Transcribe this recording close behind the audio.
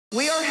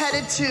We are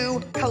headed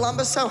to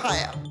Columbus,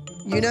 Ohio.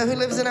 You know who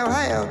lives in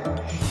Ohio?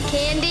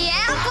 Candy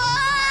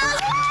apples!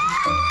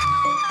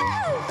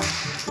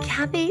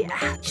 Kathy,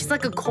 she's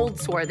like a cold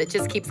sore that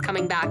just keeps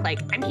coming back like,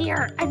 I'm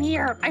here, I'm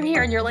here, I'm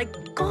here. And you're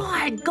like,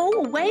 God, go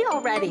away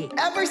already.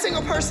 Every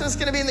single person is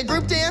gonna be in the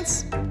group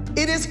dance.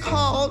 It is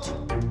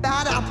called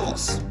Bad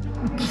Apples.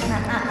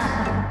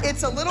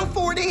 It's a little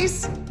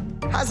 40s,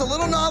 has a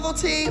little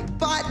novelty,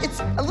 but it's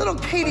a little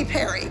Katy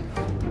Perry.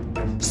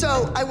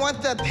 So I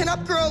want the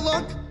pinup girl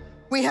look.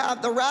 We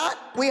have the rat,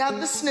 we have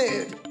the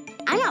snood.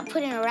 I'm not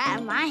putting a rat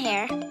in my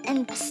hair.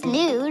 And a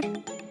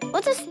snood?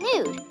 What's a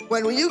snood?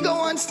 When you go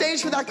on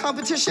stage for that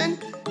competition,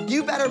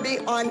 you better be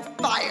on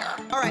fire.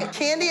 All right,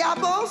 candy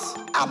apples,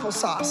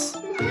 applesauce.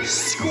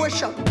 Squish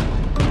them.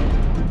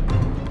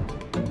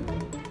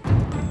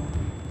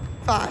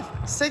 5,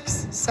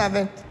 6,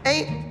 7,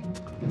 8.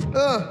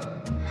 Ugh.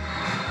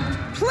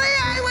 Play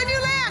when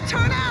you land,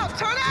 turn out,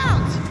 turn out.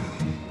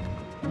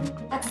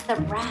 That's the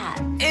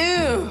rat.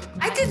 Ew.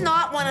 I did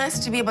not want us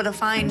to be able to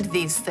find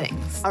these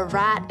things. A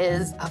rat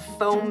is a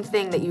foam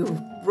thing that you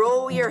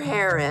roll your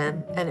hair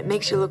in, and it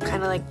makes you look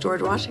kind of like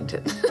George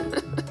Washington.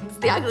 It's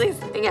the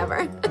ugliest thing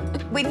ever.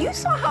 When you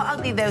saw how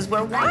ugly those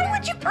were, why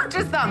would you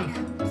purchase them?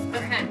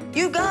 Okay.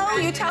 You go,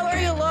 you tell her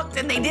you looked,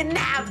 and they didn't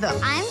have them.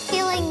 I'm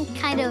feeling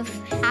kind of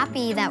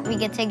happy that we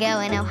get to go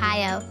in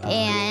Ohio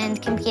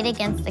and compete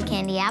against the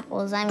candy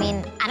apples. I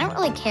mean, I don't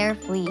really care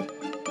if we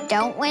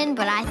don't win,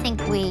 but I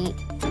think we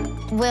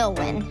will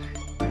win.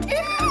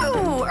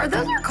 Ew, are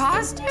those your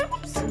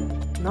costumes?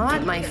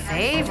 Not my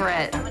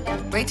favorite.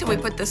 Wait till we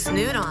put the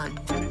snoot on.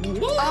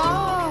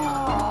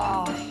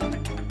 Oh,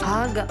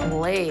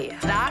 ugly.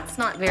 That's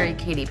not very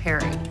Katy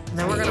Perry.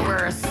 Then we're gonna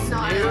wear a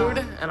snood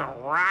and a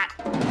rat.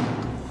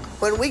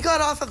 When we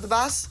got off of the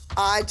bus,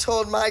 I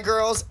told my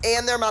girls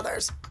and their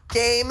mothers,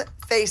 game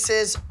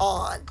faces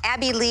on.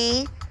 Abby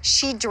Lee,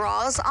 she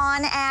draws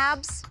on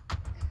abs.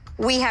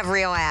 We have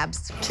real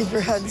abs. Keep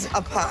your heads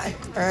up high,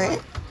 all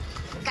right?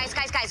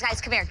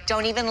 Guys, come here.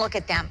 Don't even look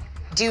at them.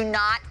 Do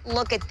not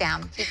look at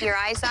them. Keep your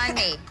eyes on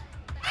me.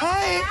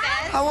 Hi,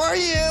 how are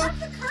you?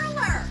 That's a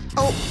curler.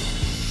 Oh,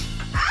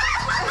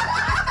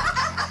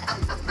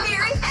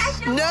 Very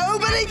fashionable.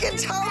 nobody can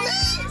tell me.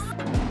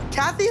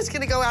 Kathy is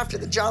gonna go after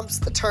the jumps,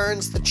 the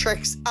turns, the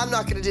tricks. I'm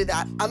not gonna do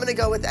that. I'm gonna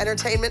go with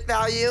entertainment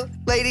value.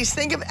 Ladies,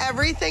 think of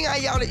everything I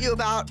yelled at you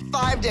about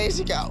 5 days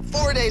ago,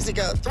 4 days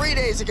ago, 3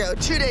 days ago,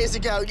 2 days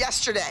ago,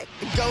 yesterday.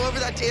 Go over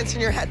that dance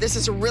in your head. This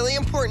is really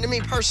important to me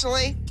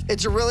personally.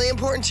 It's really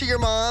important to your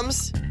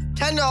moms.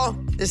 Kendall,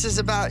 this is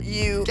about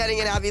you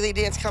getting an Abby Lee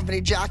Dance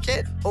Company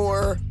jacket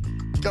or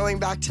going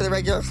back to the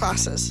regular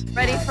classes.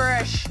 Ready for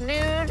a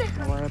snood?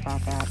 Don't worry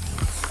about that.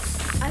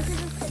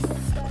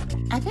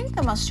 I think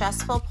the most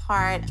stressful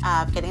part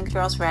of getting the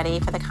girls ready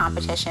for the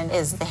competition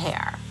is the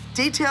hair.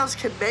 Details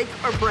can make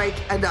or break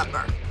a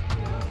number.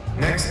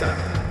 Next up,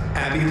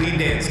 Abby Lee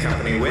Dance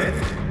Company with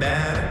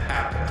Bad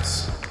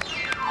Apples.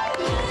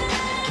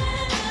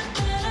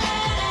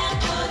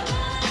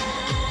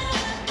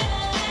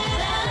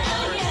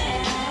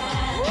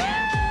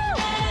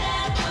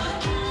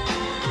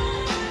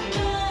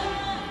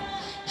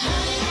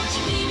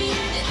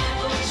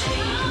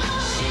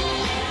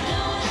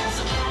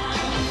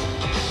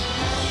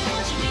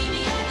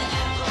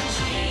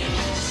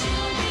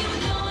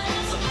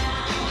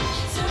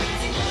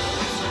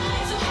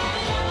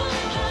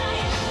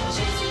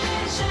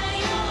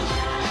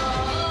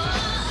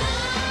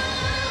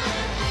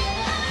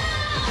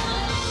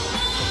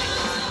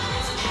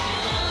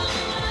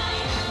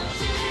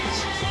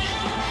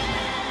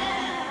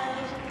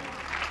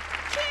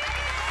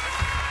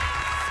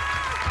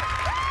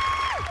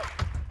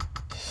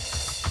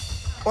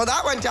 Well,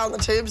 that went down the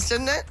tubes,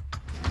 didn't it?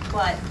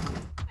 What?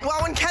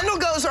 Well, when Kendall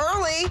goes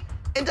early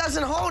and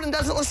doesn't hold and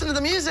doesn't listen to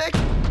the music,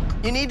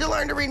 you need to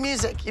learn to read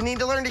music. You need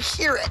to learn to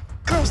hear it.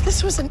 Girls,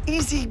 this was an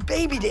easy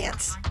baby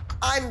dance.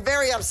 I'm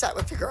very upset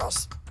with the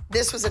girls.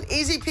 This was an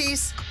easy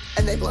piece,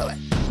 and they blew it.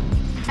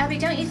 Abby,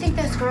 don't you think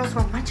those girls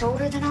were much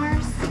older than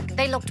ours?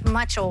 They looked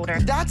much older.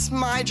 That's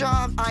my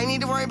job. I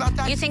need to worry about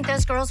that. You think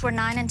those girls were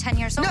 9 and 10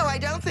 years old? No, I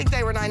don't think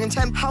they were 9 and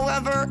 10.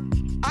 However,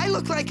 I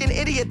look like an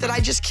idiot that I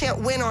just can't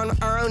win on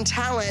our own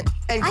talent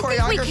and I think we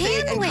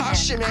choreography can and win.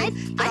 costuming. I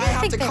That don't I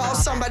have think to they call were.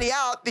 somebody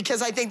out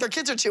because I think their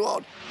kids are too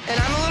old. And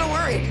I'm a little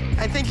worried.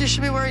 I think you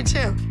should be worried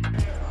too.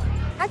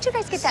 How'd you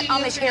guys get that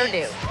Amish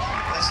hairdo?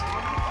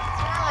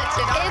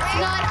 It's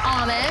not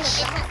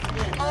Amish.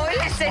 Oh,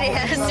 yes,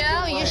 it is.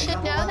 No, you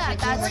should know that.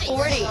 That's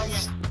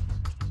 40s.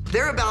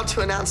 They're about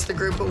to announce the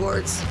group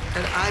awards,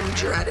 and I'm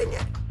dreading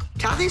it.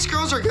 Kathy's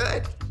girls are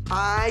good.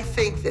 I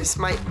think this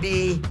might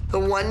be the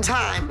one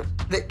time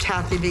that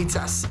Kathy beats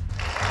us.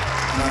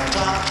 Our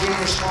top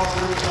junior small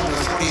group is number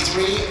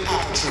 43,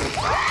 Apple Tree.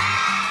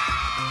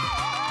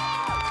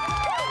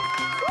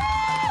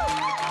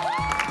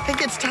 I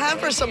think it's time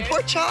for some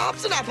pork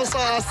chops and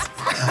applesauce.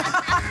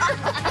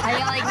 How do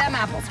you like them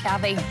apples,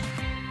 Kathy?